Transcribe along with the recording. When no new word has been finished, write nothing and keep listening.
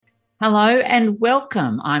Hello and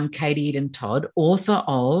welcome. I'm Katie Eden Todd, author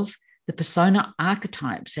of The Persona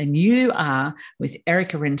Archetypes, and you are with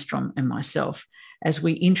Erica Renstrom and myself as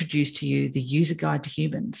we introduce to you the User Guide to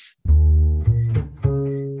Humans.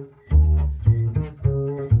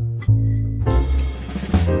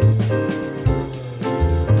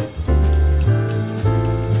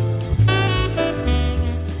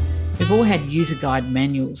 We've all had user guide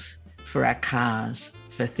manuals for our cars,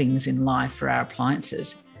 for things in life, for our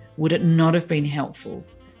appliances. Would it not have been helpful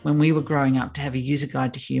when we were growing up to have a user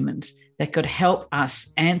guide to humans that could help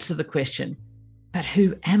us answer the question, but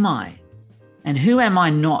who am I? And who am I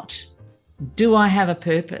not? Do I have a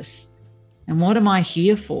purpose? And what am I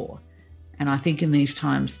here for? And I think in these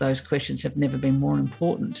times, those questions have never been more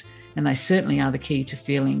important. And they certainly are the key to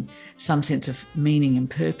feeling some sense of meaning and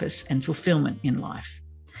purpose and fulfillment in life.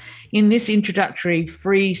 In this introductory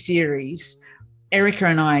free series, Erica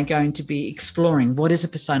and I are going to be exploring what is a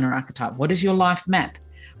persona archetype? What is your life map?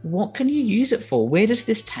 What can you use it for? Where does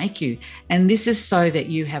this take you? And this is so that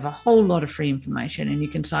you have a whole lot of free information and you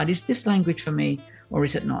can decide, is this language for me or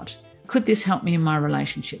is it not? Could this help me in my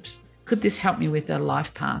relationships? Could this help me with a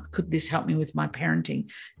life path? Could this help me with my parenting?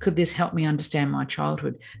 Could this help me understand my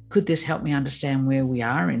childhood? Could this help me understand where we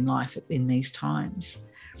are in life in these times?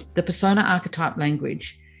 The persona archetype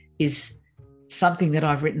language is something that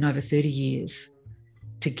I've written over 30 years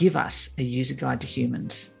to give us a user guide to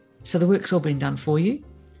humans. So the work's all been done for you.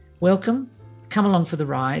 Welcome, come along for the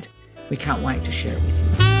ride. We can't wait to share it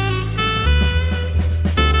with you.